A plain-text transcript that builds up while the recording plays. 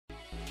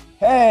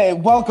Hey,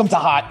 welcome to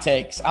Hot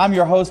Takes. I'm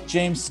your host,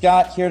 James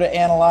Scott, here to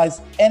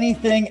analyze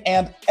anything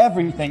and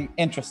everything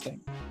interesting.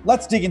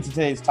 Let's dig into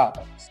today's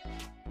topics.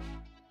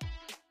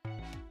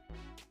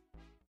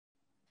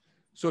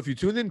 So if you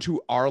tuned into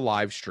our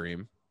live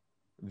stream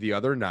the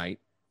other night,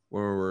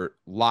 where we were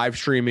live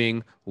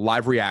streaming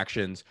live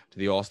reactions to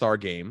the All-Star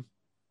game.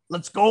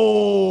 Let's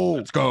go.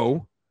 Let's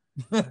go.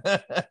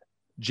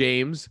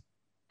 James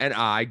and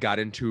I got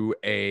into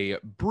a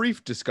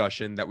brief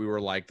discussion that we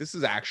were like, this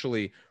is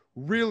actually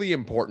really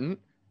important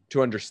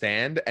to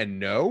understand and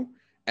know.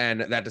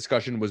 And that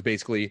discussion was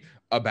basically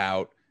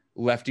about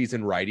lefties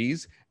and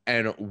righties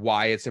and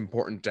why it's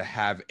important to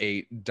have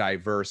a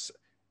diverse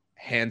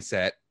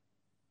handset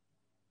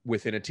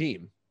within a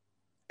team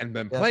and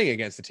then playing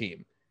against a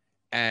team.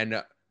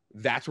 And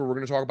that's what we're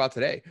going to talk about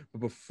today.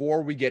 But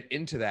before we get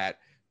into that,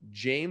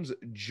 James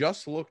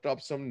just looked up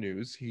some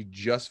news. He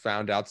just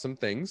found out some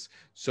things.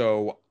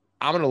 So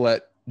I'm going to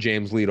let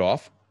James lead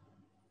off.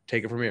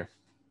 Take it from here.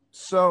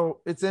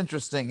 So it's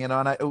interesting,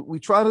 and we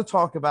try to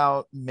talk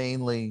about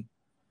mainly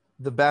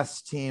the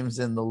best teams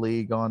in the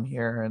league on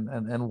here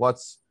and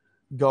what's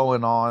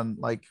going on.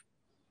 Like,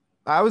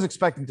 I was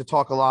expecting to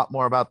talk a lot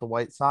more about the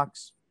White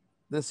Sox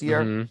this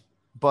year,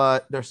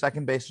 but their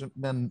second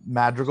baseman,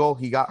 Madrigal,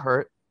 he got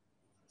hurt.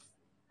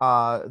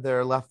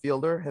 Their left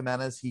fielder,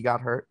 Jimenez, he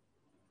got hurt.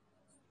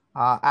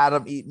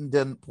 Adam Eaton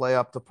didn't play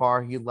up to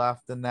par. He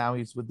left, and now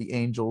he's with the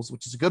Angels,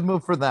 which is a good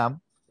move for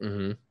them.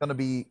 Going to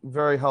be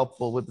very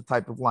helpful with the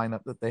type of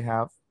lineup that they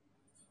have.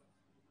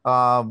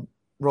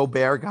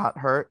 Robert got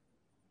hurt.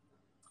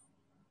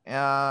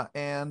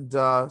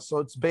 So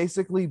it's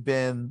basically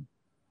been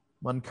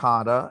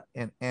Moncada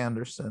and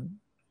Anderson,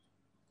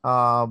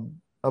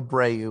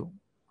 Abreu,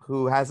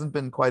 who hasn't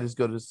been quite as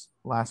good as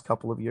last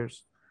couple of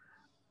years,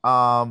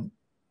 Vaughn,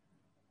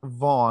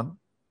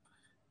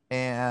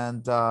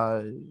 and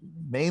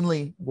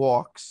mainly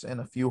walks and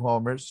a few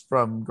homers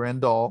from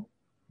Grandal.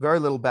 Very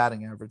little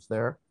batting average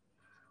there.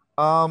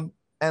 And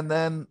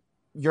then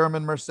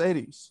Yerman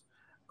Mercedes,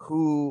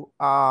 who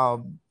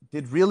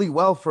did really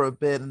well for a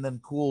bit and then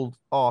cooled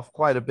off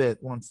quite a bit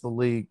once the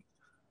league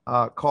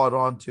caught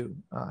on to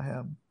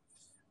him.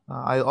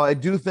 I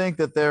do think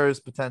that there is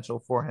potential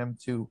for him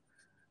to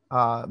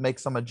make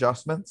some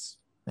adjustments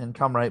and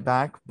come right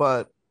back.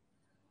 But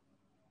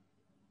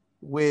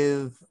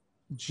with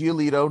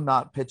Giolito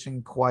not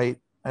pitching quite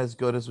as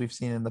good as we've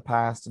seen in the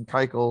past, and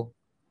Keuchel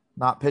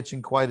not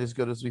pitching quite as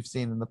good as we've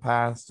seen in the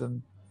past,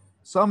 and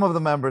some of the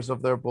members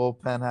of their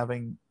bullpen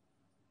having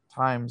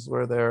times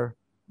where they're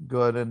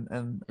good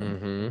and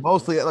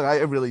mostly, like, I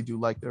really do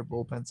like their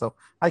bullpen, so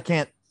I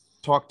can't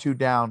talk too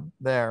down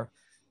there.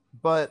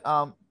 But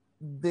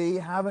they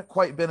haven't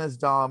quite been as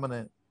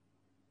dominant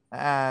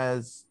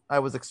as I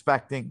was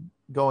expecting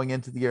going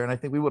into the year, and I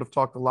think we would have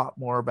talked a lot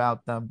more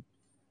about them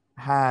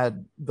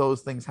had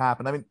those things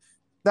happen. I mean,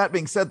 that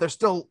being said, they're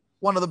still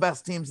one of the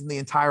best teams in the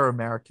entire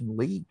American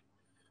League.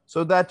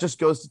 So that just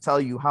goes to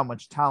tell you how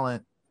much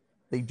talent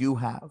they do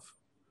have,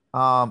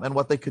 and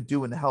what they could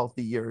do in a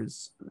healthy year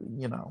is,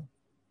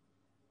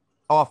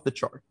 off the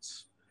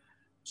charts.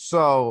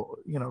 So,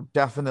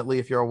 definitely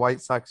if you're a White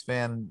Sox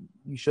fan,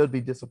 you should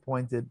be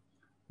disappointed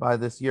by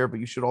this year, but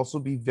you should also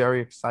be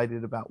very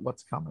excited about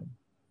what's coming.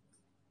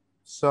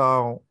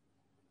 So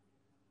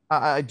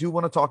I do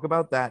want to talk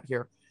about that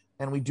here.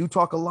 And we do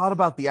talk a lot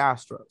about the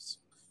Astros.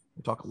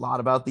 We talk a lot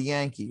about the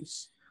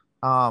Yankees.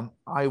 I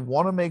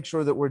want to make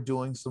sure that we're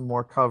doing some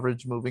more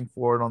coverage moving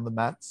forward on the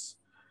Mets,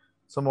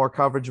 some more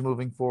coverage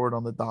moving forward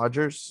on the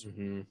Dodgers.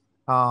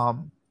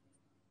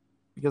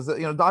 Because,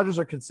 Dodgers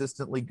are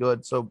consistently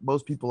good. So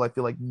most people, I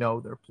feel like, know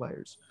their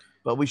players,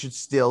 but we should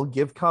still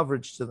give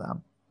coverage to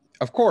them.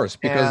 Of course,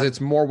 because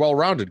it's more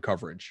well-rounded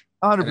coverage.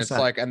 100%. And it's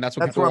like, and that's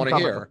what people want to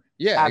hear.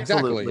 Yeah,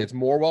 Absolutely. Exactly. It's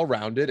more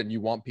well-rounded, and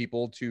you want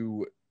people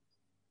to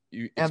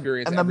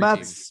experience and the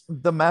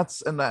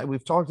Mets, and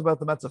we've talked about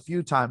the Mets a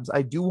few times.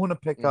 I do want to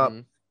pick up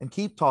and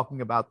keep talking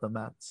about the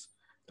Mets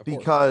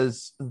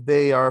because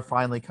they are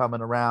finally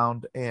coming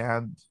around,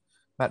 and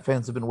Met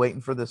fans have been waiting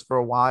for this for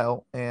a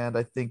while, and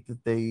I think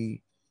that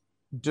they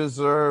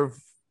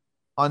deserve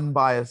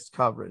unbiased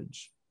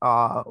coverage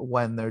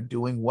when they're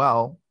doing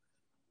well.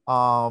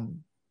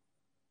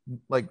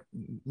 Like,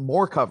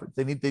 more coverage.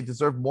 They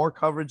deserve more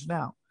coverage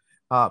now.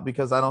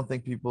 Because I don't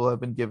think people have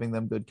been giving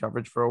them good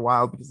coverage for a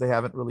while because they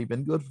haven't really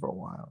been good for a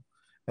while,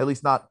 at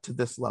least not to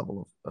this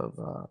level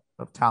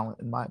of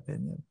talent, in my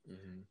opinion.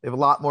 They have a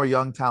lot more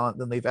young talent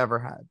than they've ever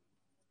had.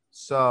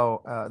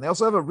 So they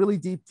also have a really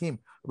deep team,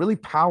 a really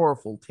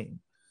powerful team.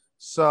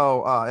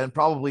 So and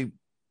probably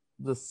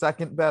the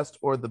second best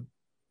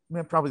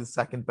probably the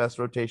second best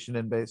rotation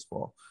in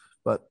baseball.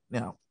 But,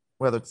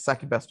 whether it's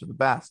second best or the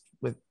best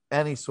with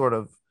any sort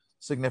of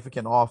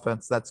significant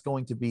offense, that's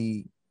going to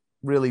be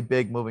really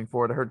big moving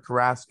forward. I heard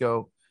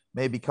Carrasco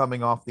may be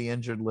coming off the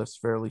injured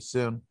list fairly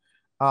soon.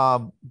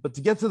 But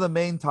to get to the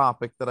main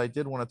topic that I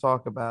did want to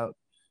talk about,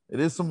 it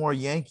is some more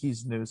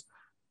Yankees news.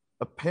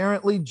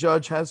 Apparently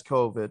Judge has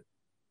COVID,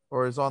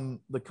 or is on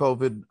the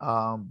COVID,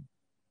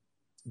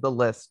 the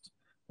list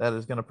that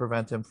is going to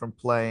prevent him from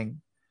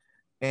playing.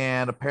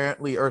 And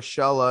apparently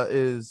Urshela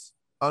is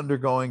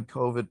undergoing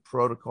COVID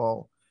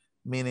protocol,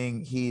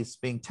 meaning he's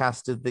being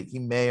tested that he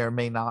may or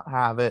may not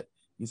have it.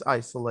 He's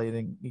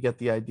isolating. You get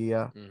the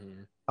idea.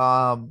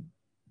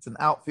 It's an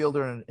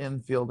outfielder and an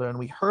infielder. And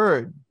we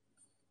heard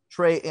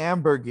Trey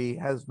Ambergy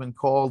has been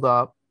called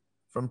up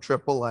from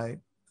AAA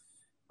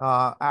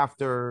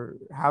after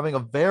having a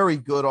very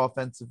good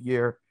offensive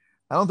year.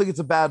 I don't think it's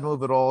a bad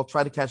move at all.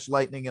 Try to catch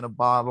lightning in a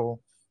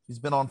bottle. He's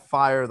been on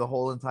fire the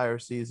whole entire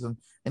season,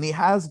 and he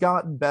has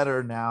gotten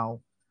better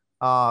now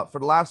for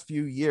the last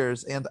few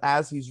years. And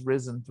as he's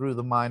risen through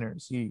the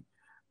minors, he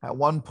at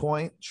one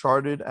point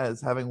charted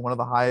as having one of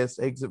the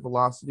highest exit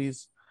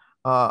velocities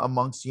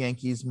amongst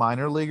Yankees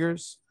minor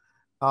leaguers.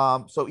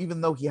 So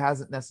even though he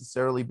hasn't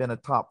necessarily been a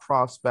top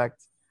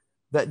prospect,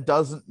 that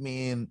doesn't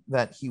mean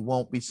that he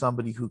won't be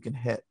somebody who can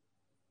hit.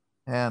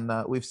 And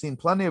we've seen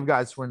plenty of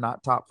guys who are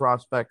not top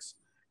prospects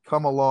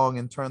come along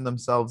and turn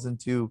themselves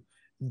into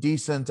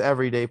decent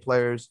everyday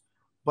players.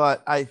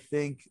 But I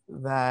think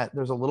that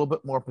there's a little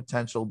bit more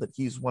potential that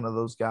he's one of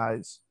those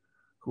guys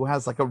who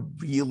has like a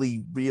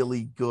really,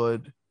 really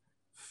good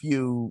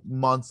few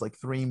months, like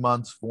 3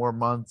 months, 4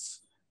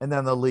 months, and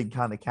then the league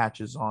kind of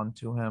catches on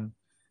to him.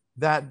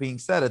 That being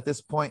said, at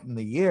this point in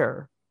the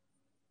year,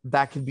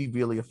 that can be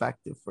really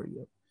effective for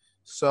you.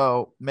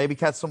 So maybe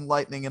catch some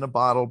lightning in a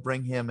bottle,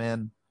 bring him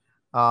in,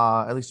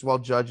 at least while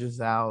Judge is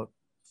out.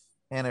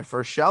 And if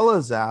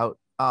Urshela's out,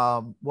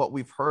 what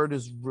we've heard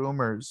is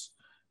rumors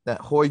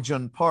that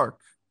Hoi-Jun Park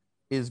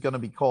is going to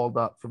be called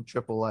up from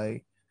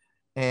AAA.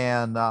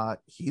 And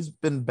he's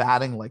been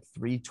batting like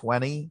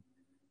 320.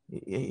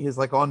 His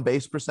like on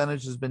base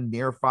percentage has been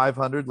near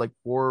 500, like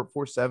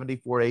 470,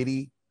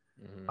 480.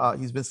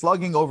 He's been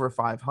slugging over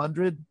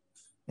 500,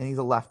 and he's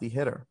a lefty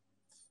hitter.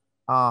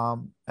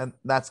 And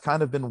that's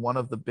kind of been one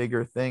of the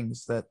bigger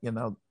things that, you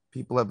know,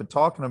 people have been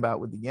talking about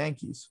with the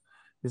Yankees,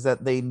 is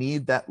that they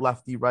need that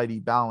lefty righty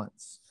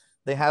balance.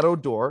 They had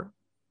Odor,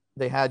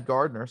 they had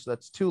Gardner, so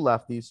that's 2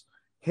 lefties.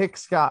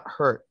 Hicks got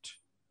hurt.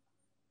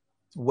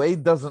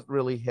 Wade doesn't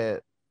really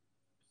hit.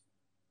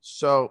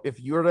 So if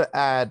you were to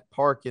add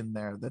Park in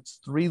there, that's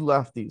 3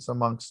 lefties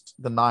amongst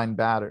the 9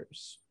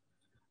 batters.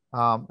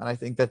 And I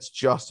think that's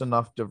just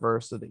enough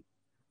diversity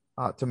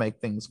to make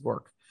things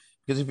work.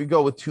 Because if you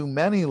go with too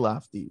many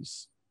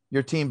lefties,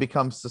 your team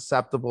becomes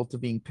susceptible to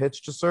being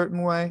pitched a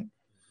certain way.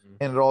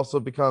 And it also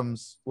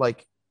becomes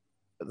like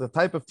the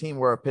type of team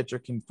where a pitcher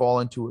can fall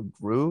into a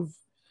groove,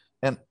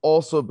 and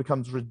also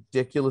becomes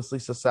ridiculously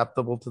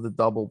susceptible to the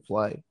double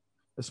play,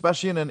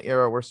 especially in an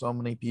era where so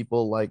many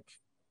people like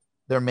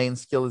their main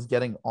skill is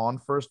getting on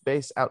first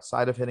base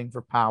outside of hitting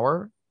for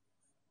power.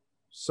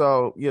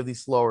 So you have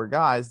these slower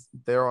guys,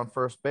 they're on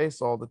first base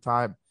all the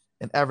time,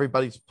 and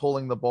everybody's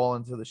pulling the ball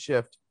into the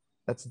shift.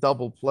 That's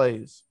double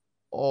plays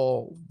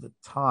all the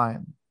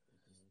time.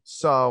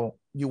 So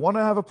you want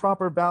to have a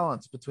proper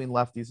balance between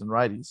lefties and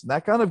righties. And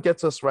that kind of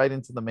gets us right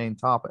into the main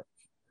topic,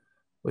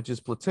 which is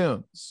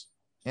platoons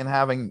and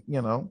having,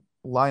 you know,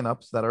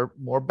 lineups that are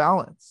more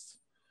balanced.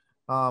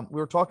 We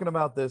were talking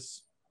about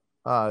this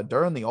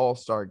during the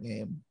All-Star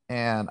game,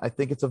 and I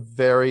think it's a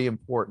very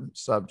important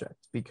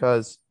subject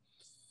because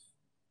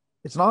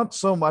it's not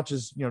so much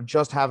as, you know,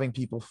 just having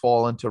people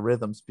fall into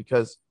rhythms,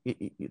 because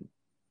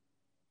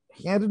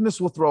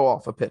handedness will throw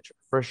off a pitcher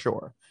for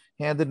sure.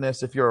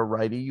 Handedness, if you're a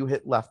righty, you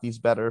hit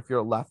lefties better. If you're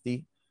a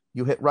lefty,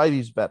 you hit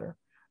righties better.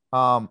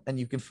 And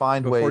you can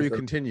find ways. Before you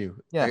continue,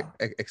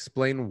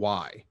 explain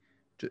why.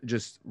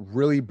 Just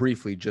really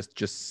briefly, just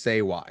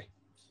say why.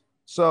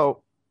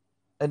 So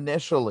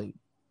initially,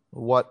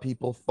 what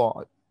people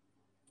thought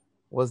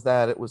was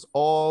that it was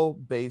all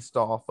based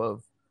off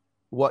of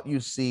what you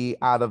see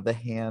out of the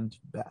hand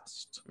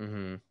best.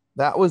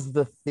 That was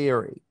the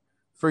theory.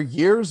 For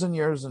years and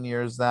years and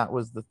years, that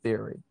was the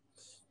theory.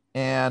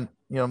 And,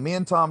 you know, me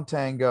and Tom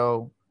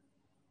Tango,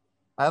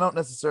 I don't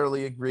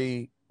necessarily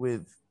agree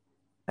with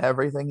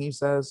everything he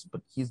says,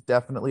 but he's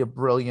definitely a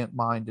brilliant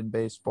mind in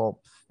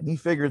baseball. And he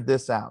figured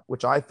this out,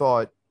 which I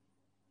thought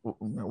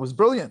was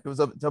brilliant. It's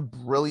a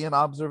brilliant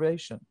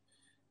observation.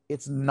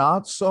 It's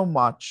not so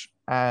much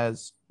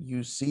as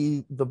you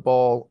see the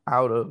ball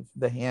out of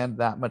the hand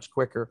that much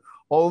quicker,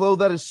 although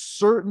that is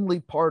certainly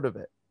part of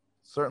it,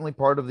 certainly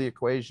part of the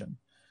equation.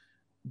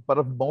 But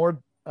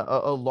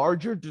a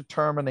larger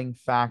determining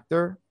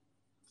factor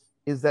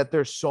is that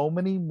there's so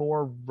many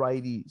more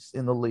righties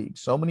in the league,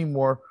 so many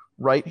more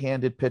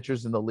right-handed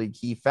pitchers in the league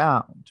he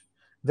found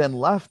than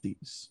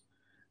lefties,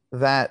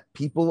 that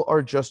people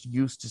are just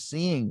used to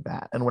seeing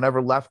that. And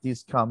whenever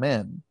lefties come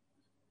in,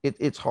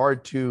 it's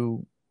hard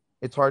to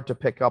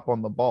pick up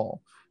on the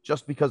ball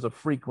just because of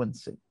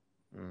frequency.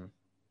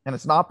 And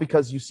it's not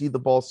because you see the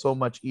ball so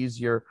much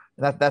easier.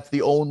 And that's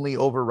the only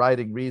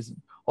overriding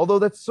reason. Although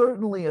that's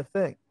certainly a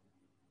thing.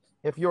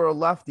 If you're a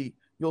lefty,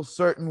 you'll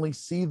certainly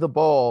see the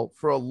ball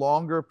for a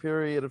longer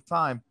period of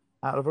time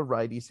out of a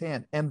righty's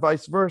hand, and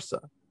vice versa.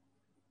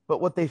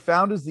 But what they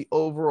found is the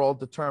overall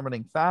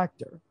determining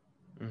factor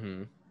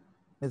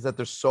is that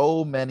there's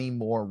so many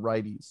more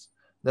righties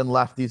than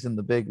lefties in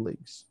the big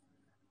leagues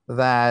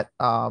that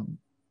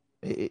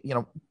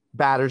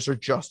batters are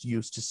just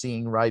used to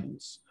seeing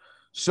righties.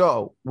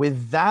 So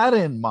with that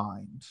in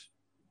mind,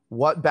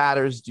 what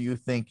batters do you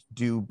think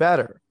do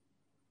better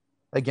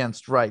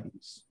against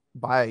righties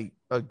by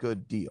a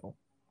good deal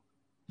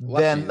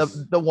than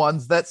the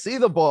ones that see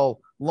the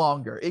ball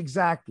longer?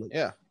 Exactly.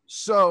 Yeah.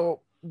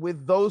 So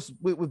with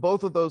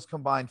both of those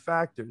combined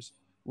factors,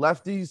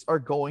 lefties are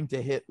going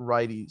to hit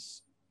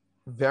righties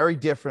very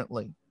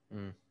differently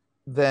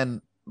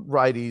than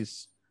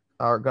righties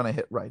are going to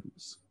hit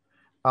righties.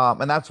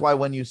 And that's why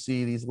when you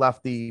see these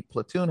lefty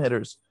platoon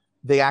hitters,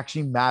 they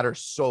actually matter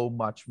so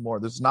much more.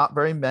 There's not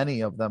very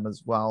many of them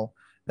as well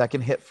that can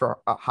hit for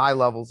high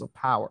levels of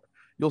power.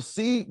 You'll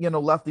see,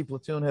 lefty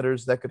platoon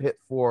hitters that could hit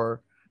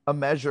for a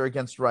measure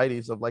against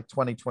righties of like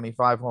 20,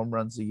 25 home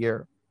runs a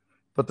year.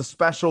 But the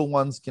special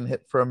ones can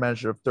hit for a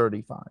measure of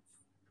 35.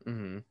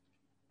 And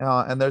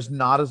there's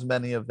not as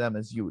many of them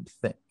as you would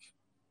think.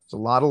 There's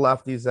a lot of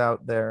lefties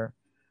out there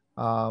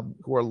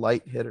who are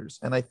light hitters.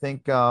 And I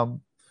think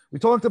we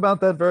talked about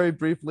that very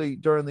briefly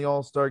during the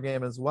All-Star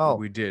game as well.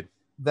 We did.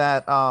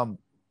 That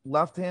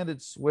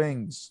left-handed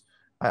swings,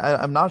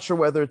 I'm not sure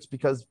whether it's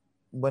because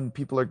when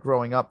people are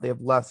growing up, they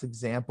have less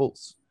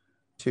examples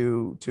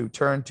to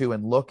turn to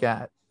and look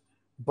at.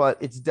 But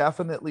it's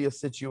definitely a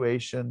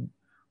situation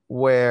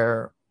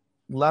where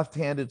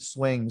left-handed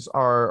swings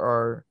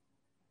are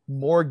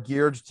more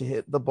geared to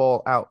hit the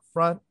ball out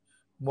front,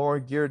 more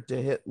geared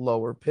to hit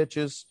lower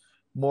pitches,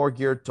 more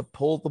geared to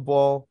pull the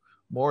ball,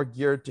 more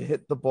geared to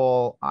hit the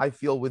ball, I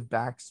feel, with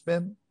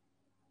backspin.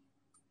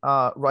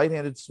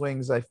 Right-handed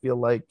swings, I feel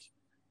like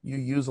you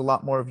use a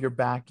lot more of your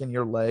back and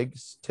your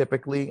legs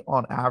typically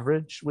on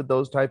average with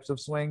those types of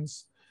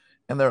swings.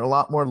 And they're a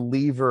lot more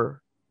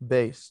lever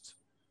based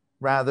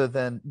rather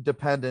than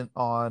dependent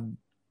on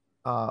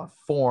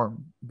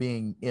form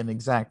being in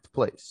exact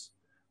place.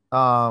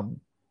 Because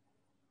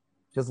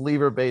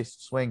lever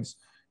based swings,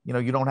 you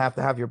don't have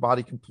to have your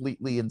body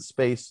completely in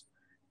space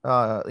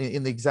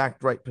in the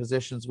exact right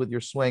positions with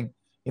your swing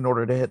in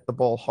order to hit the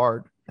ball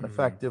hard and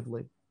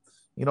effectively.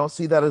 You don't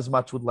see that as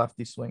much with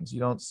lefty swings.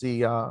 You don't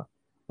see a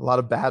lot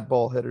of bad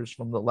ball hitters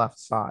from the left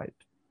side.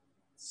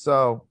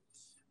 So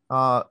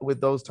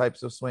with those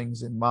types of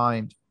swings in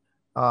mind,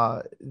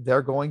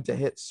 they're going to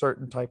hit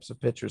certain types of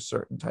pitchers,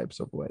 certain types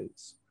of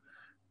ways.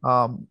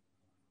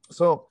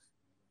 So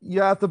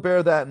you have to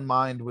bear that in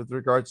mind with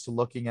regards to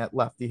looking at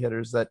lefty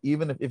hitters, that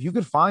even if you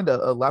could find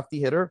a lefty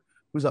hitter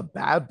who's a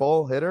bad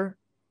ball hitter,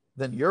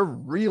 then you're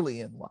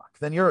really in luck.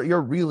 Then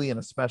you're really in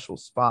a special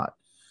spot.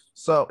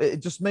 So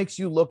it just makes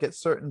you look at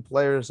certain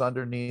players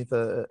underneath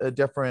a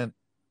different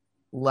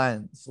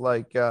lens.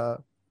 Like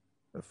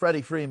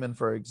Freddie Freeman,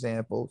 for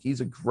example,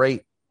 he's a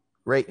great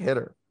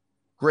hitter,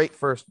 great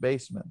first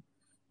baseman.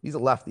 He's a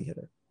lefty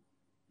hitter.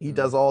 He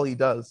does all he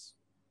does,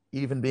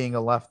 even being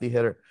a lefty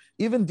hitter,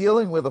 even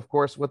dealing with, of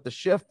course, what the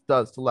shift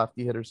does to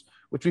lefty hitters,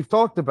 which we've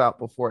talked about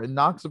before. It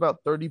knocks about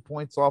 30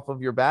 points off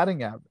of your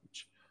batting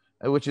average,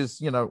 which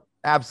is,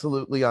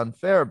 absolutely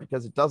unfair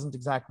because it doesn't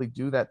exactly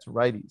do that to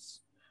righties.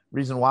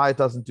 Reason why it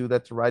doesn't do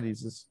that to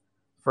righties is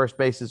first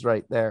base is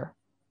right there.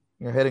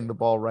 You're hitting the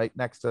ball right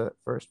next to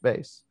first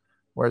base.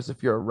 Whereas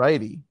if you're a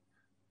righty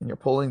and you're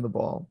pulling the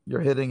ball,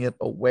 you're hitting it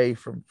away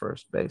from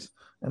first base.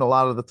 And a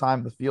lot of the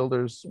time, the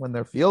fielders, when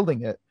they're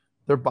fielding it,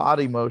 their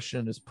body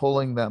motion is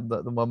pulling them,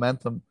 the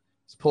momentum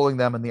is pulling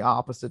them in the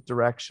opposite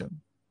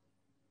direction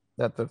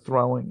that they're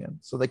throwing in.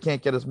 So they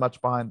can't get as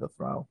much behind the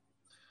throw.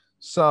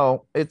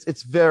 So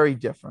it's very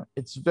different.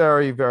 It's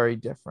very, very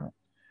different.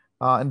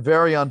 And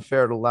very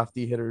unfair to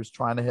lefty hitters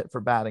trying to hit for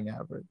batting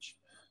average.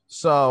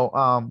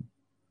 So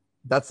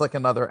that's like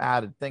another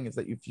added thing, is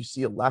that if you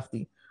see a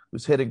lefty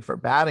who's hitting for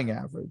batting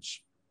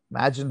average,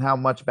 imagine how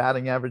much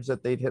batting average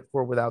that they'd hit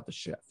for without the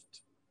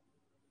shift.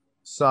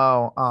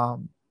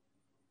 So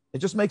it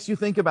just makes you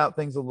think about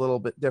things a little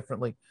bit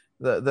differently,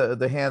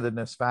 the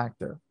handedness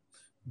factor.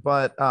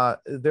 But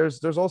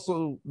there's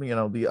also,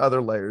 the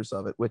other layers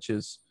of it, which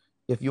is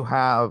if you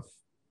have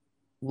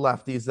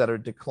lefties that are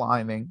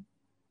declining,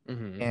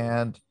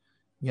 and,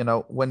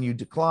 when you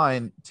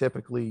decline,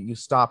 typically you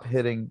stop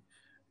hitting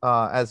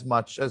as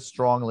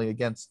strongly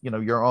against,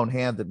 your own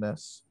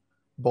handedness.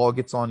 Ball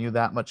gets on you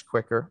that much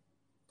quicker.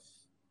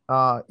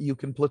 You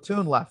can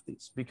platoon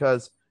lefties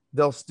because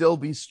they'll still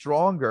be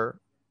stronger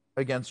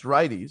against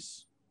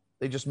righties.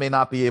 They just may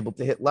not be able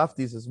to hit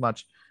lefties as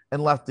much.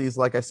 And lefties,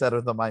 like I said,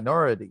 are the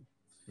minority.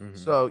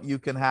 So you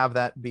can have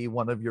that be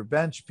one of your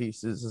bench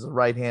pieces, as a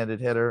right-handed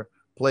hitter,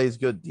 plays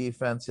good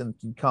defense and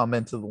can come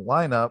into the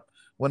lineup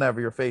whenever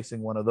you're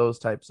facing one of those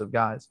types of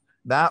guys.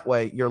 That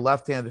way, your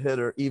left-handed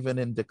hitter, even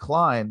in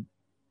decline,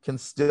 can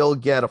still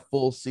get a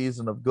full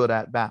season of good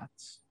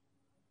at-bats.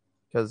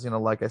 Because,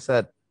 like I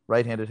said,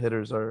 right-handed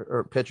hitters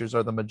or pitchers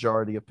are the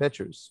majority of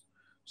pitchers.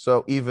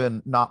 So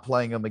even not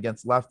playing them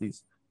against lefties,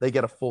 they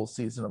get a full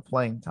season of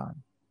playing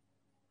time.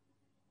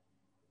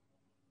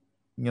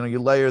 You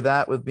layer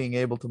that with being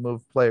able to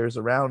move players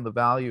around, the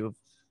value of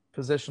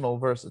positional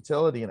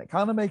versatility, and it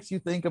kind of makes you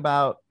think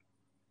about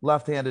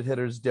left-handed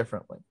hitters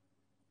differently.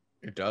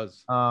 It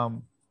does.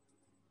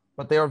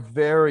 but they are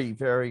very,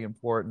 very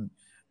important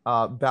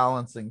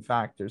balancing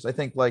factors. I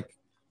think like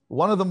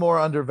one of the more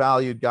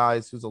undervalued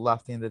guys who's a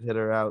left-handed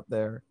hitter out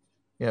there,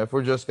 if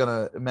we're just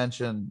going to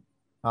mention,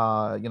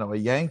 a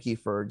Yankee,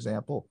 for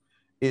example,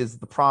 is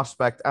the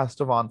prospect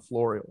Estevan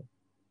Florial.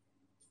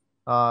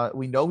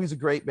 We know he's a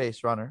great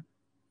base runner.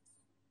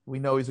 We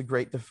know he's a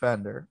great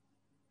defender,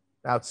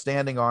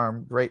 outstanding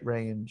arm, great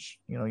range.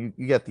 You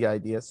get the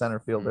idea, center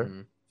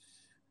fielder.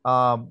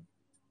 Mm-hmm.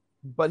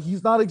 But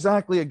he's not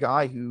exactly a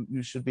guy who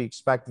you should be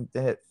expecting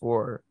to hit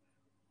for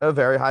a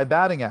very high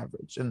batting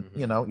average. And,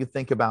 mm-hmm. You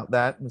think about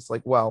that and it's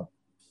like, well,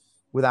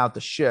 without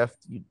the shift,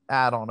 you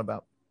add on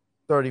about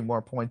 30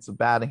 more points of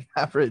batting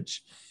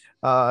average.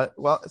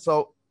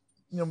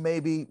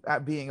 Maybe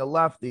at being a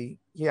lefty,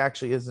 he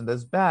actually isn't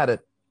as bad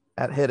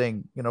at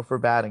hitting, for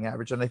batting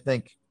average. And I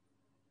think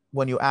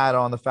when you add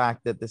on the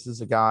fact that this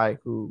is a guy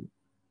who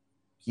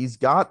he's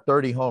got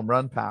 30 home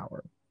run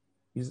power,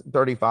 he's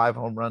 35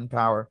 home run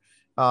power.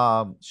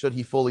 Should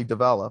he fully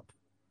develop,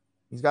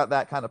 he's got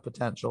that kind of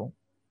potential.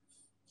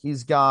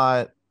 He's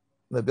got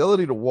the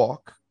ability to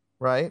walk,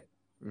 right?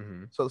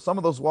 Mm-hmm. So some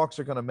of those walks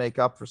are going to make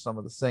up for some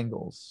of the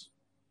singles.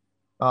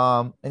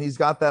 And he's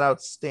got that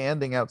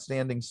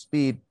outstanding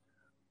speed.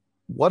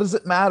 What does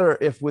it matter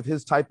if with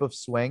his type of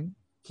swing,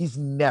 he's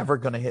never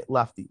going to hit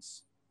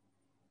lefties?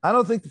 I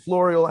don't think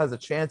Florial has a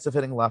chance of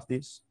hitting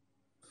lefties.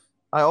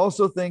 I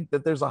also think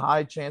that there's a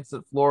high chance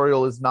that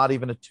Florial is not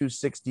even a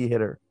 260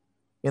 hitter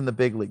in the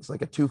big leagues,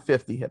 like a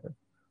 250 hitter,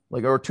 or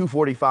a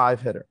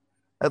 245 hitter,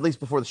 at least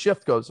before the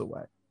shift goes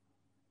away.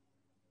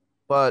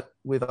 But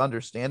with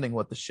understanding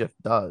what the shift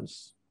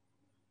does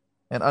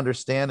and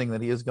understanding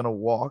that he is going to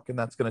walk and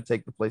that's going to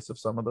take the place of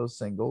some of those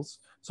singles,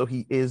 so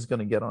he is going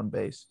to get on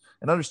base,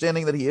 and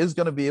understanding that he is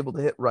going to be able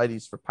to hit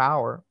righties for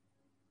power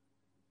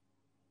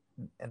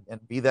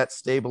and be that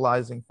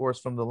stabilizing force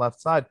from the left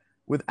side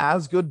with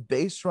as good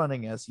base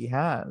running as he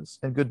has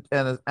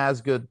and as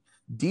good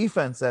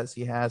defense as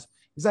he has,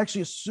 he's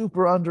actually a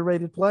super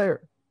underrated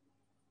player.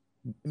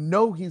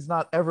 No, he's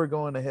not ever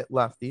going to hit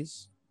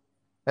lefties,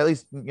 at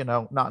least,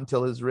 not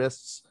until his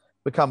wrists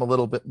become a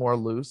little bit more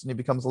loose and he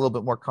becomes a little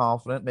bit more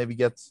confident, maybe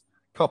gets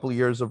a couple of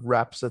years of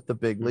reps at the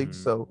big leagues.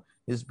 Mm-hmm. So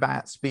his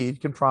bat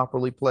speed can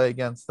properly play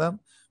against them,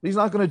 but he's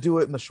not going to do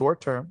it in the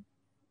short term,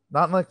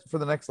 not for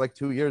the next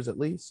 2 years at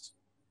least.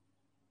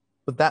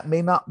 But that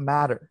may not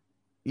matter,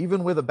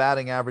 even with a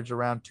batting average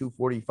around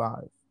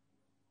 245,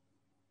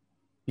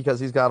 because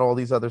he's got all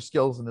these other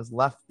skills in his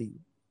lefty.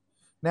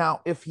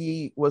 Now, if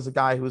he was a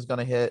guy who was going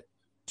to hit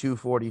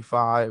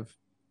 245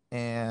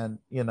 and,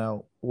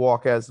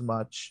 walk as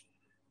much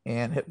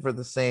and hit for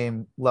the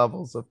same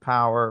levels of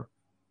power,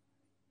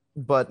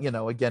 but,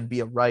 again, be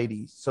a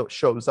righty, so it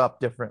shows up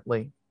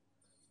differently.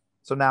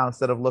 So now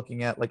instead of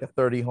looking at a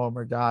 30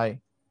 homer guy,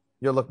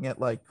 you're looking at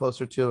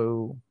closer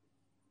to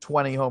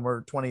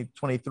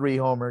 23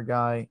 homer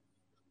guy.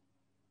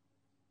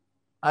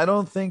 I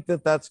don't think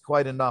that that's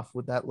quite enough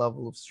with that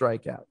level of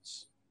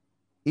strikeouts,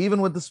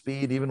 even with the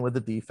speed, even with the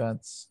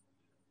defense.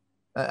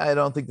 I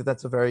don't think that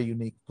that's a very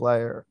unique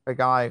player. A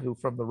guy who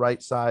from the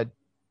right side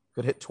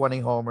could hit 20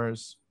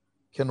 homers,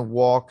 can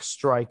walk,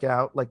 strike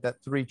out, like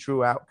that 3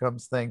 true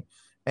outcomes thing.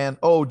 And,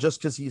 just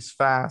because he's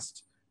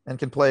fast and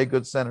can play a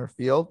good center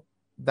field,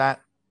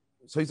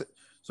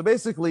 so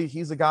basically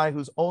he's a guy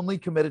who's only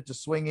committed to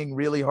swinging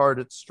really hard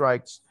at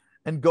strikes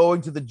and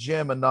going to the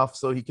gym enough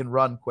so he can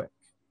run quick.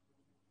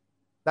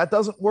 That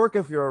doesn't work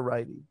if you're a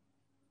righty,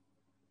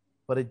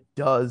 but it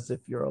does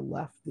if you're a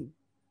lefty.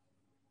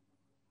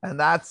 And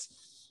that's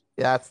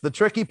the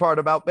tricky part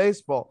about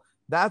baseball.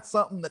 That's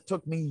something that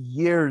took me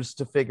years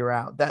to figure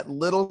out, that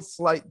little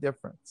slight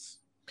difference.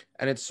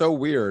 And it's so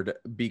weird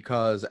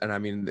because, and I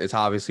mean, it's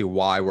obviously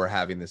why we're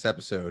having this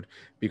episode,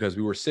 because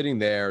we were sitting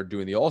there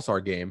doing the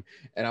All-Star game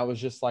and I was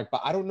just like,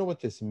 but I don't know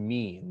what this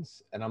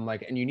means. And I'm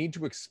like, and you need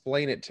to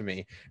explain it to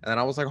me. And then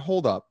I was like,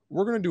 hold up,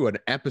 we're going to do an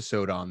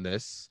episode on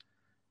this,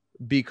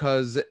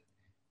 because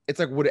it's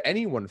like, would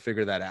anyone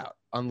figure that out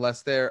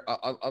unless they're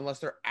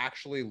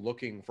actually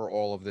looking for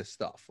all of this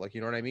stuff?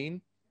 You know what I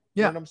mean?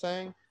 Yeah. You know what I'm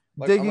saying?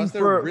 Digging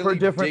for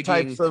different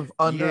types of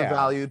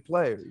undervalued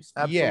players.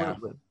 Absolutely. Yeah.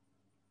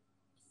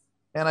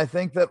 And I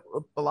think that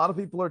a lot of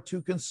people are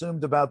too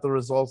consumed about the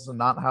results and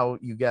not how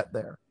you get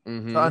there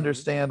to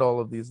understand all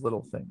of these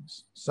little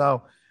things.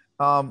 So,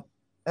 and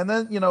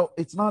then,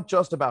 it's not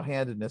just about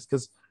handedness,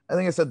 because I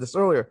think I said this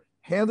earlier,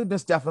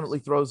 handedness definitely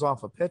throws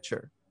off a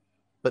pitcher,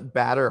 but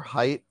batter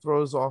height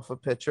throws off a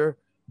pitcher.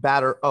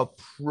 Batter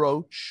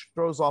approach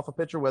throws off a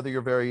pitcher, whether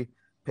you're very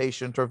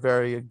patient or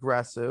very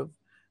aggressive.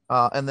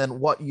 And then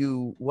what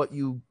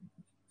your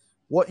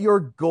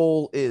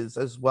goal is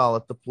as well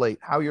at the plate,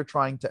 how you're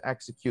trying to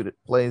execute it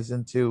plays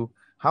into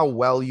how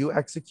well you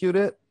execute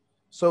it.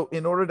 So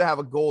in order to have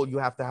a goal, you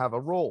have to have a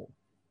role.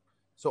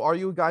 So are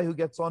you a guy who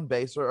gets on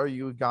base, or are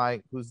you a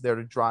guy who's there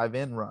to drive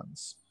in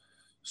runs?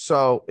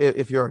 So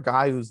if you're a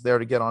guy who's there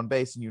to get on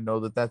base and you know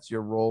that that's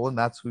your role and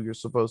that's who you're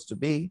supposed to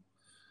be,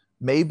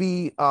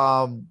 maybe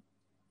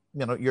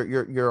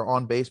your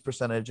on base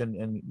percentage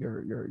and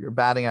your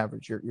batting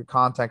average, your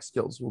contact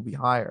skills will be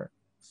higher.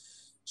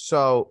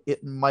 So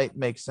it might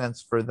make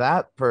sense for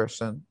that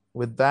person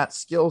with that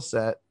skill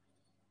set,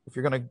 if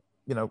you're going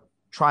to,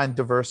 try and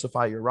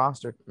diversify your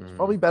roster, it's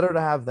probably better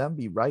to have them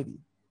be righty.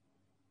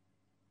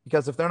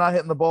 Because if they're not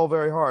hitting the ball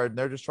very hard and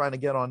they're just trying to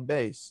get on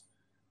base,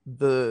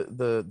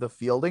 the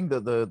fielding,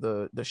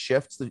 the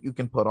shifts that you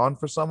can put on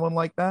for someone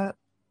like that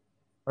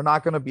are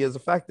not going to be as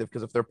effective,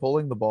 because if they're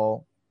pulling the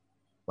ball,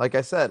 like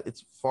I said,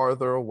 it's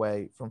farther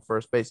away from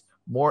first base,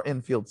 more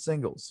infield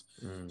singles.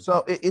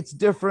 So it's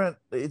different.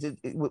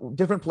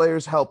 Different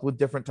players help with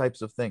different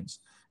types of things,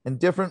 and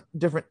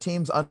different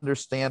teams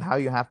understand how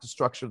you have to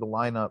structure the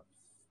lineup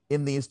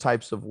in these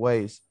types of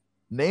ways,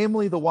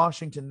 namely the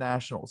Washington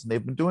Nationals. And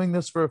they've been doing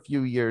this for a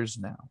few years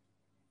now.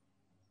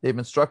 They've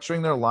been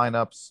structuring their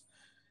lineups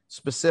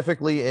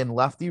specifically in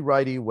lefty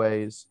righty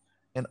ways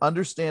and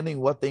understanding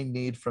what they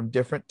need from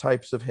different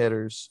types of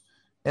hitters.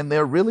 And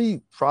they're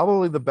really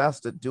probably the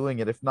best at doing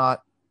it, if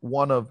not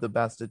one of the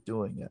best at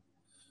doing it.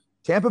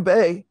 Tampa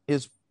Bay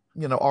is,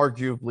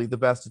 arguably the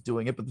best at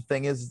doing it. But the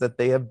thing is that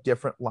they have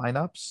different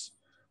lineups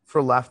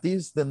for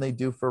lefties than they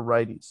do for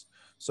righties.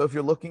 So if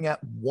you're looking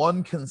at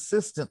one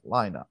consistent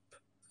lineup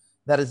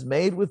that is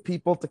made with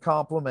people to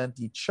complement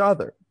each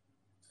other,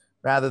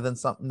 rather than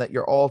something that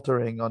you're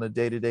altering on a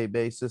day-to-day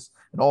basis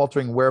and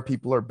altering where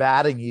people are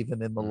batting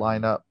even in the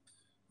lineup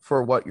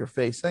for what you're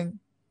facing,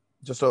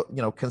 just so,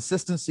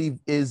 consistency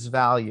is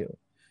value.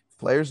 If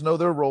players know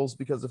their roles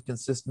because of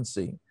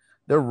consistency,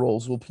 their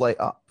roles will play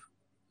up.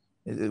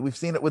 We've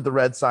seen it with the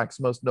Red Sox,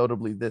 most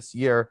notably this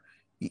year.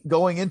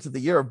 Going into the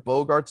year,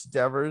 Bogarts,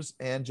 Devers,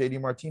 and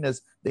JD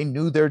Martinez, they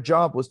knew their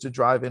job was to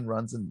drive in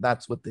runs, and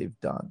that's what they've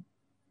done.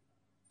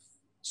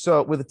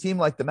 So with a team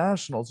like the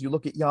Nationals, you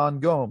look at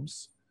Yan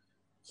Gomes,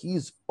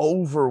 he's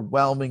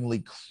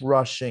overwhelmingly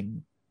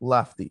crushing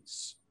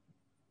lefties.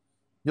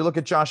 You look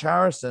at Josh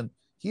Harrison,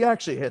 he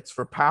actually hits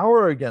for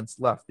power against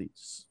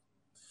lefties.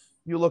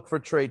 You look for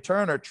Trey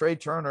Turner. Trey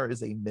Turner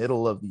is a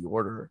middle of the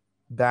order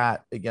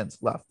bat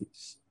against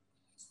lefties.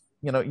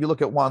 You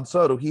look at Juan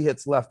Soto, he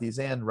hits lefties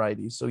and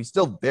righties. So he's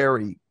still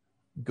very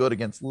good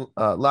against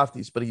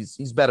lefties, but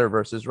he's better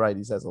versus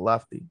righties as a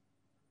lefty.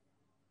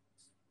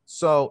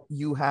 So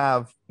you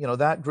have,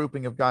 that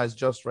grouping of guys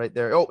just right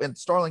there. Oh, and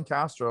Starlin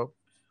Castro.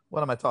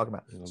 What am I talking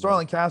about?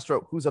 Starlin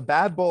Castro, who's a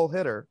bad ball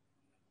hitter,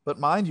 but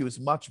mind you, is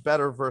much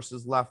better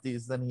versus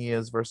lefties than he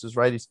is versus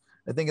righties.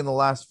 I think in the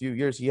last few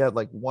years, he had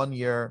like 1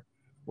 year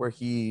where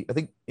I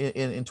think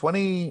in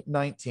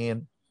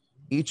 2019,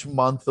 each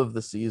month of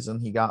the season,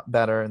 he got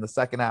better. In the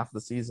second half of the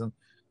season,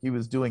 he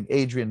was doing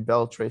Adrian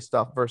Beltre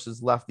stuff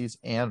versus lefties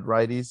and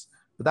righties.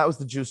 But that was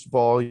the juiced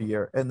ball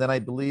year. And then I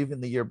believe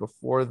in the year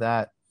before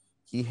that,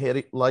 he hit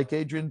it like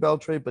Adrian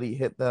Beltre, but he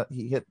hit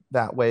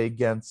that way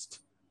against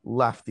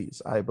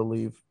lefties, I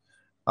believe.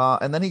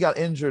 And then he got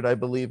injured, I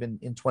believe, in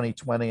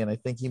 2020. And I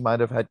think he might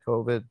have had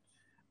COVID.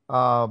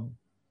 Not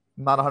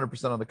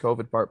 100% on the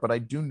COVID part, but I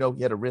do know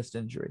he had a wrist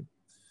injury.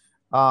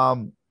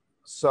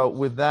 So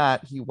with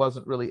that, he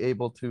wasn't really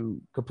able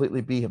to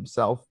completely be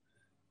himself.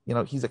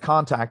 He's a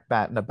contact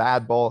bat and a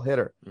bad ball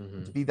hitter.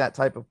 To be that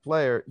type of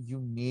player, you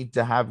need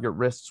to have your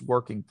wrists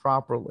working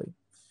properly.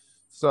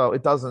 So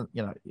it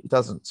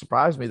doesn't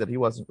surprise me that he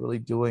wasn't really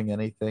doing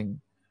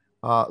anything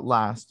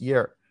last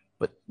year.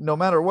 But no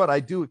matter what, I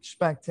do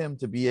expect him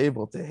to be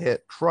able to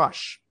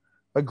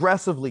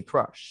aggressively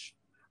crush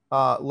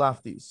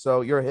lefties. So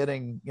you're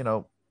hitting,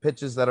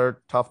 pitches that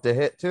are tough to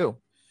hit too.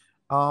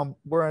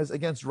 Whereas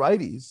against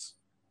righties,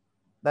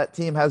 that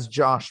team has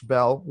Josh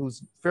Bell,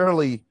 who's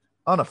fairly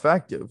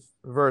ineffective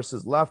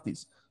versus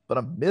lefties, but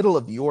a middle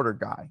of the order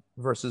guy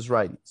versus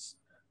righties,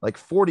 like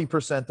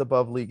 40%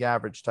 above league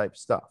average type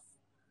stuff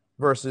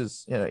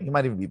versus, he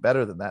might even be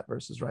better than that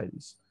versus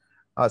righties,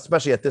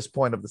 especially at this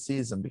point of the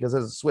season, because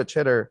as a switch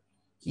hitter,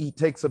 he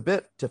takes a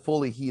bit to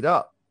fully heat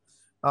up.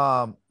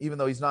 Even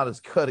though he's not as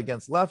good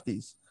against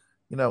lefties,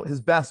 his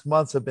best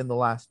months have been the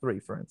last 3,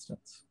 for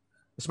instance,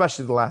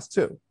 especially the last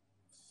 2.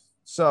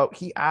 So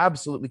he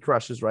absolutely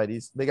crushes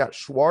righties. They got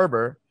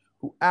Schwarber,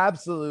 who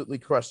absolutely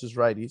crushes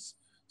righties.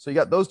 So you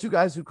got those 2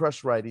 guys who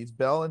crush righties,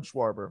 Bell and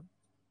Schwarber.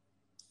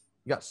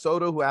 You got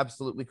Soto, who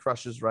absolutely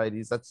crushes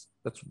righties. That's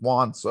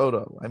Juan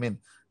Soto. I mean,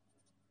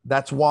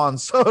 that's Juan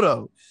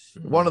Soto,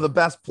 one of the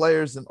best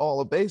players in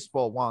all of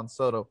baseball. Juan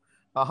Soto,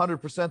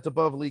 100%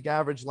 above league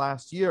average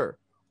last year.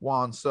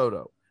 Juan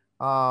Soto,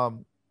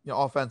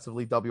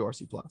 offensively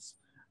WRC plus.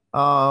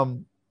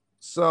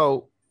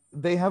 So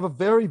they have a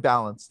very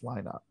balanced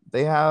lineup.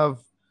 They have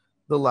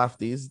the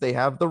lefties, they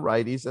have the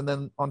righties, and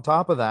then on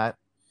top of that,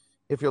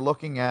 if you're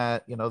looking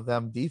at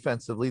them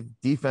defensively,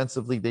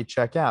 they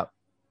check out.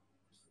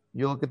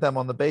 You look at them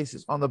on the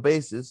bases. On the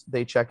bases,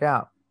 they check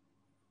out.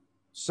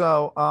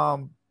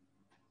 So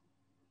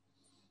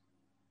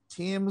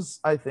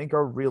teams, I think,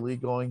 are really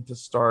going to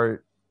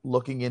start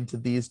looking into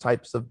these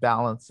types of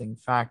balancing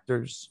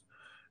factors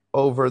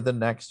over the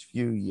next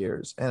few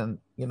years. And,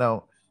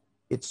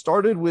 it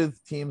started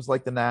with teams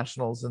like the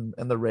Nationals and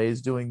the Rays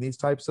doing these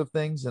types of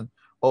things. And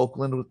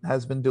Oakland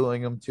has been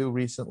doing them too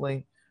recently.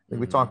 I think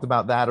we talked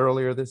about that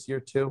earlier this year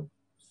too.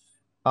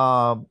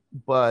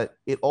 But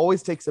it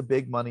always takes a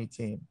big money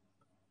team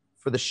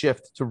for the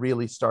shift to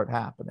really start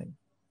happening.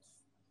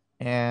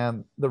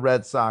 And the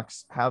Red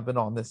Sox have been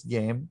on this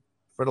game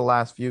for the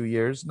last few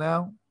years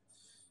now.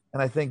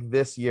 And I think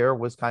this year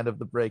was kind of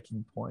the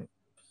breaking point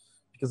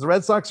because the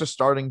Red Sox are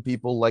starting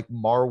people like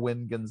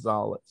Marwin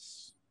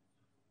Gonzalez.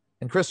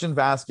 And Christian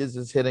Vasquez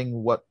is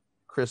hitting what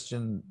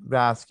Christian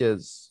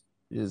Vasquez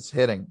is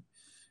hitting.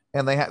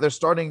 And they're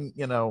starting,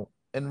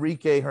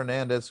 Enrique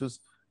Hernandez, who's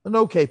an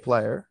okay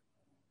player.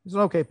 He's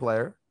an okay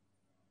player.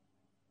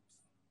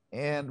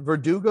 And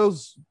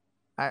Verdugo's,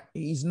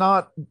 he's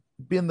not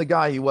been the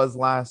guy he was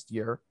last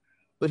year,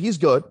 but he's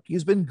good.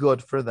 He's been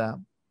good for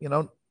them,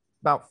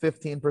 about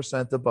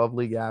 15% above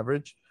league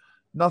average.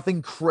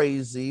 Nothing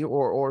crazy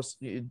or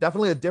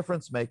definitely a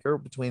difference maker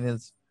between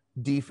his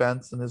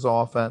defense and his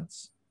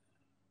offense.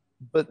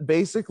 But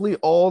basically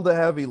all the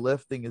heavy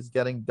lifting is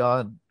getting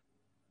done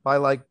by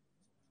like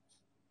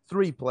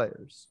 3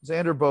 players: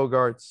 Xander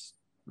Bogaerts,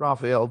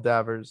 Rafael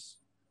Devers,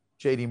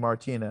 JD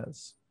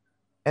Martinez.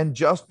 And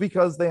just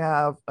because they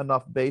have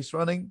enough base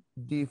running,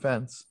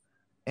 defense,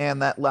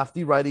 and that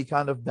lefty righty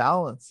kind of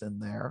balance in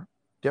there,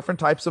 different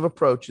types of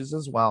approaches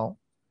as well,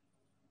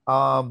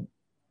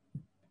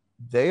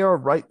 they are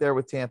right there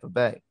with Tampa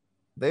Bay.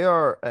 They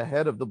are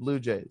ahead of the Blue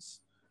Jays.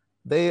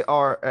 They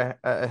are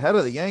ahead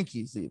of the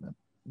Yankees even.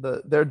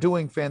 They're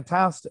doing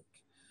fantastic,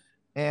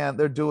 and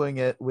they're doing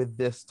it with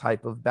this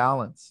type of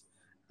balance.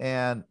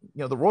 And,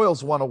 the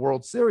Royals won a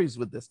World Series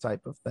with this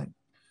type of thing.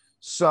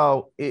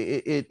 So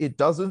it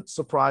doesn't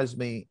surprise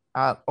me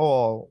at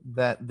all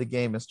that the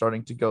game is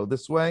starting to go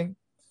this way,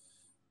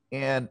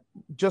 and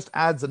just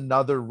adds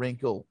another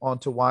wrinkle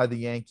onto why the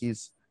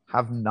Yankees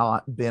have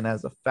not been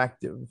as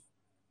effective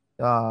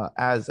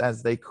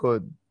as they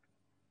could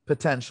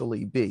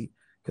potentially be,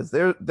 because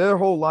their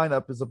whole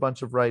lineup is a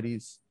bunch of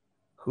righties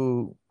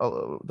who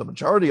the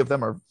majority of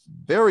them are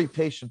very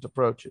patient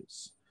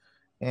approaches.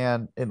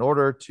 And in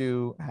order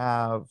to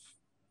have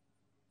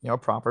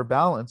proper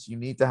balance, you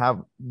need to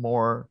have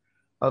more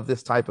of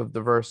this type of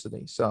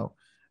diversity. So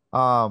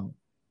the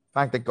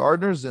fact that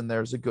Gardner's in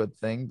there is a good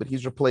thing, but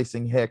he's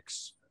replacing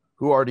Hicks,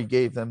 who already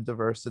gave them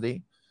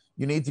diversity.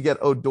 You need to get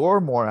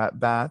Odor more at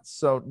bats.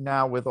 So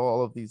now with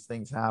all of these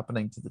things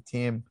happening to the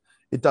team,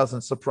 it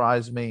doesn't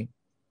surprise me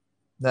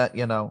that,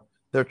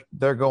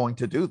 they're going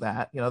to do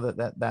that.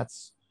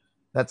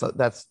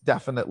 That's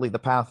definitely the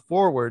path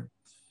forward.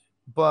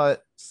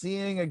 But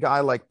seeing a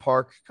guy like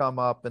Park come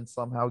up and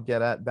somehow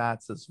get at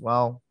bats as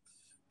well,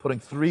 putting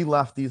 3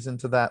 lefties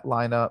into that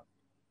lineup,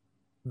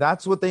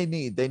 that's what they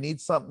need. They need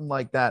something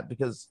like that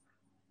because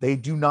they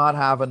do not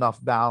have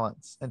enough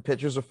balance, and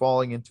pitchers are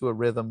falling into a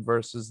rhythm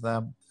versus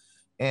them.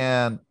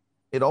 And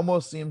it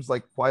almost seems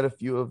like quite a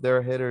few of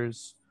their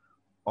hitters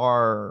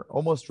are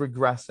almost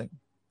regressing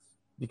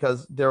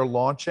because their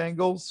launch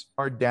angles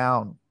are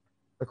down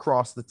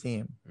across the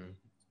team.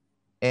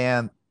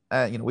 And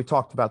we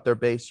talked about their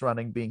base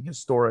running being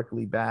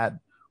historically bad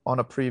on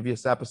a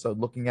previous episode,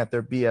 looking at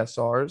their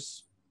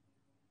BSRs.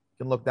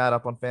 You can look that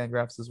up on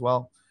Fangraphs as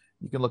well.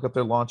 You can look up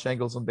their launch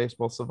angles on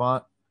Baseball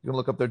Savant. You can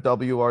look up their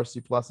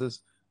WRC pluses,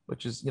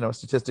 which is, a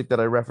statistic that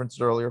I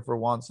referenced earlier for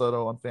Juan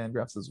Soto on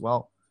Fangraphs as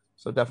well.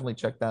 So definitely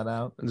check that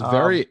out. It's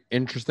very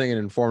interesting and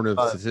informative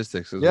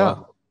statistics as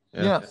well.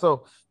 Yeah.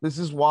 So this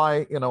is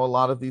why, a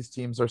lot of these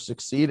teams are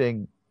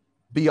succeeding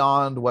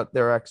beyond what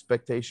their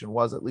expectation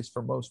was, at least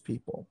for most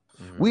people.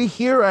 We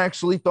here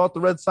actually thought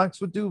the Red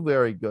Sox would do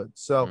very good.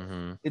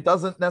 So it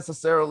doesn't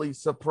necessarily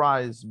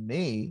surprise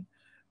me.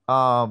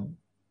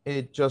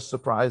 It just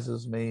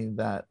surprises me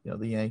that,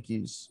 the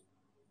Yankees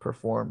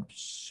performed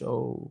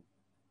so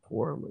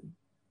poorly.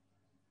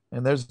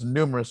 And there's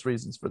numerous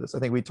reasons for this. I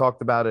think we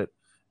talked about it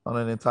on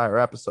an entire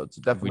episode.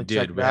 So definitely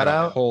check that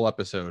out. A whole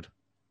episode.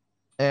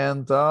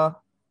 And I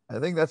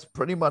think that's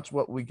pretty much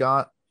what we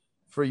got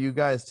for you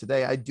guys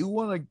today. I do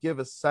want to give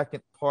a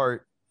second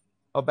part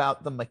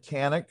about the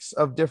mechanics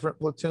of different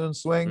platoon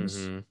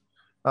swings,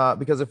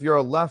 because if you're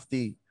a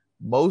lefty,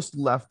 most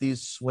lefties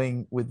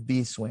swing with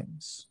V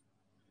swings,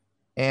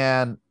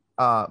 and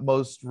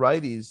most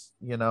righties,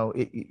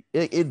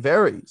 it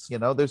varies. I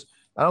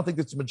don't think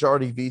it's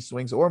majority V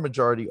swings or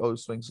majority O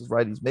swings with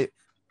righties. Maybe,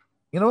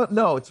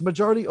 no, it's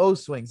majority O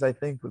swings, I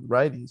think, with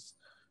righties,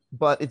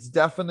 but it's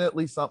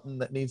definitely something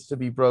that needs to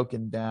be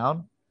broken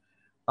down.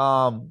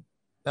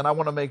 And I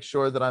want to make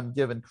sure that I'm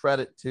giving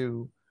credit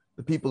to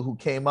the people who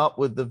came up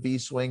with the V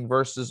swing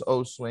versus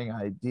O swing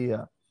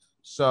idea.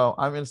 So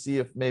I'm going to see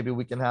if maybe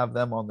we can have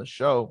them on the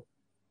show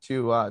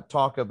to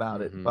talk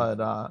about it.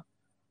 But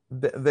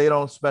they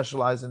don't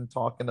specialize in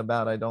talking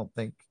about, I don't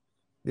think,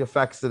 the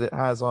effects that it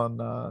has on,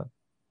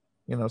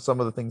 some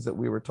of the things that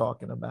we were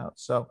talking about.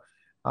 So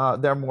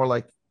they're more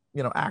like,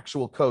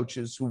 actual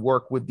coaches who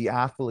work with the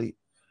athlete,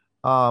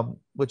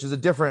 which is a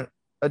different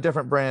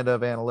brand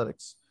of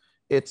analytics.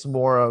 It's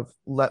more of,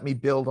 let me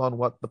build on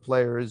what the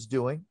player is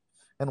doing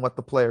and what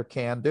the player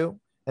can do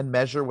and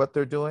measure what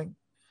they're doing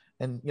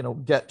and,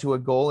 get to a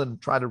goal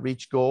and try to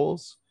reach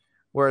goals.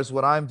 Whereas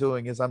what I'm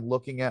doing is I'm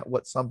looking at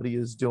what somebody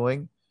is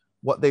doing,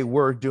 what they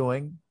were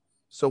doing,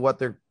 so what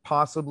they're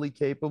possibly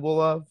capable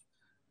of,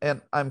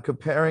 and I'm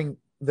comparing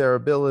their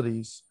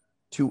abilities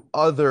to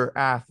other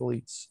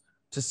athletes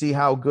to see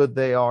how good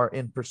they are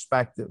in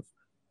perspective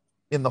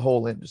in the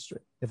whole industry,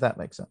 if that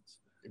makes sense.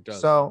 It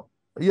does. So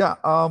yeah,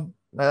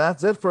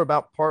 that's it for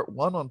about part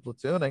 1 on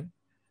platooning.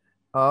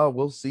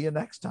 We'll see you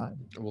next time.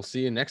 We'll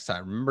see you next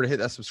time. Remember to hit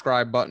that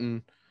subscribe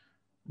button.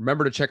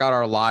 Remember to check out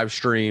our live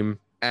stream.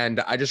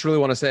 And I just really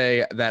want to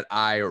say that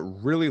I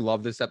really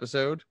love this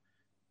episode.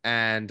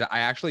 And I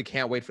actually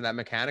can't wait for that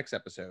mechanics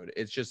episode.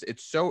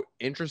 It's so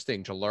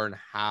interesting to learn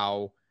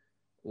how,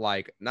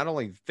 like, not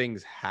only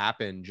things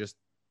happen, just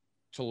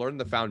to learn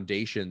the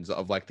foundations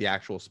of like the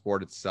actual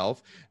sport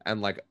itself and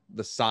like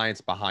the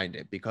science behind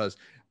it. Because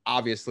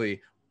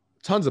obviously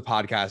tons of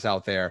podcasts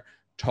out there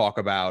talk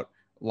about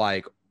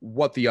like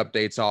what the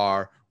updates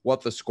are,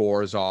 what the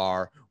scores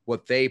are,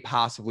 what they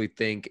possibly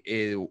think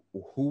is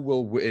who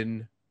will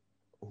win,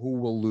 who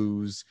will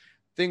lose,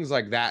 things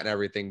like that and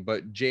everything.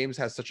 But James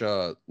has such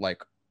a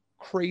like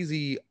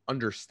crazy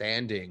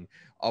understanding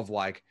of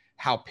like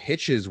how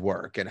pitches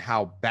work and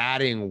how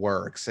batting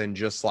works and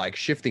just like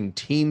shifting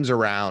teams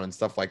around and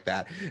stuff like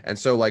that. And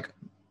so like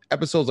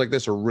episodes like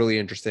this are really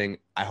interesting.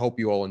 I hope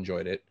you all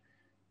enjoyed it,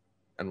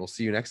 and we'll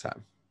see you next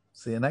time.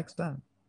 See you next time.